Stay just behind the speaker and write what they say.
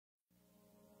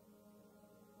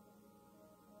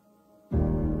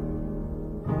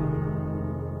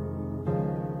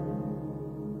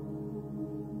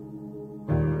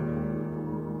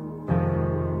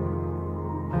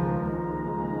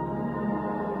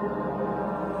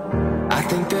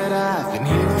think that I've been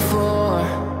here before.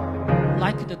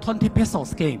 Like the 20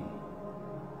 pesos game.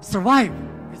 Survive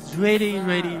is really,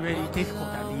 really, really difficult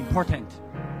and important.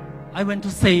 I want to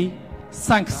say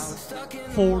thanks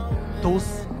for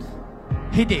those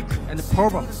headache and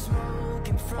problems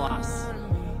for us.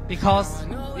 Because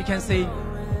we can say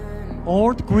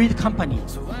all the great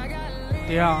companies,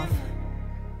 they are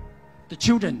the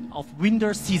children of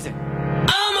winter season.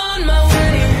 I'm on my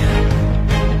way.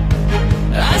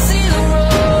 I see the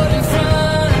road in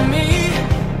front of me.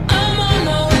 I'm on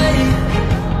my way.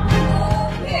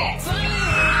 I'm finding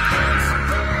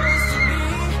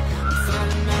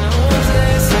my own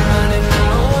place. I'm running my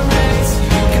own race.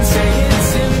 You can say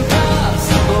it's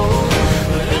impossible.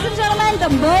 Ladies and gentlemen,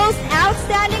 the most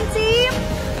outstanding team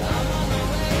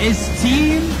Is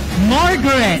Team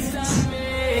Margaret.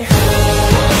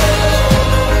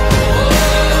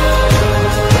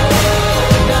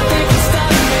 Nothing can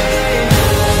stop me.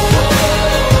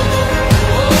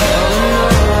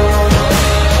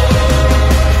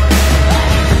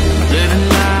 Living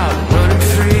loud, running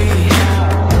free.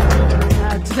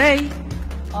 Today,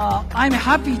 I'm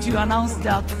happy to announce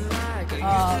that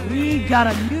we got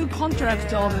a new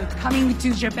contract of coming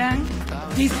to Japan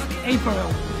this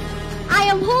April. I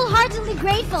am wholeheartedly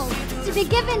grateful to be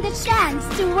given the chance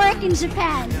to work in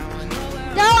Japan.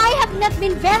 Though I have not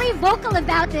been very vocal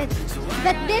about it,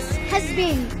 but this has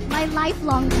been my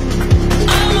lifelong dream.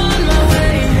 I'm on my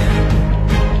way.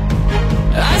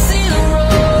 I see the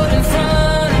road in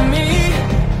front of me.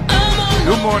 I'm on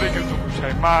Good morning, Yuto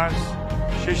gozaimasu.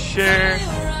 Sheshe,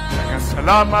 Sagan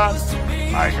salamat,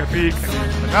 Aiga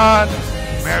Bikanan,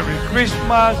 Merry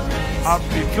Christmas,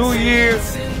 Happy New Year,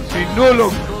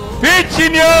 Sinulog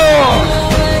Pichinyo!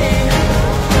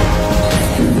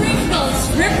 Wrinkles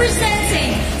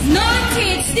representing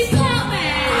non-kids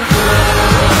department.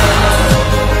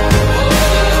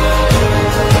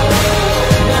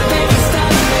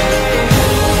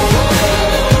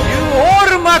 You all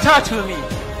matter to me,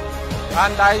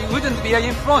 and I wouldn't be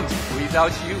in front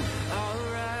without you.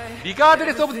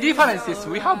 Regardless of differences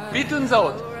we have between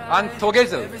those, and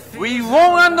together we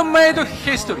won and made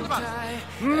history.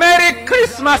 Merry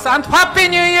Christmas and Happy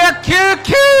New Year,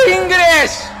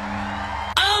 QQEnglish!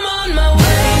 I'm on my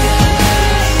way.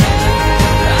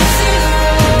 I see the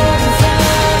road in front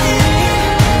of me.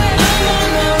 I'm on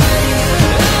my way.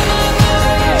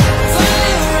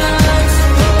 Finding where I'm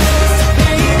supposed to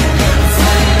be.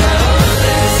 Finding my own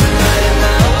place and running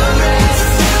my own race.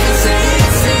 You can say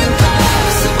it's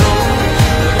impossible,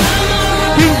 but I'm on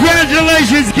my way.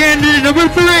 Congratulations, candidate number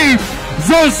 3,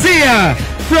 Zosia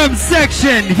from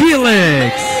Section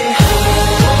Helix.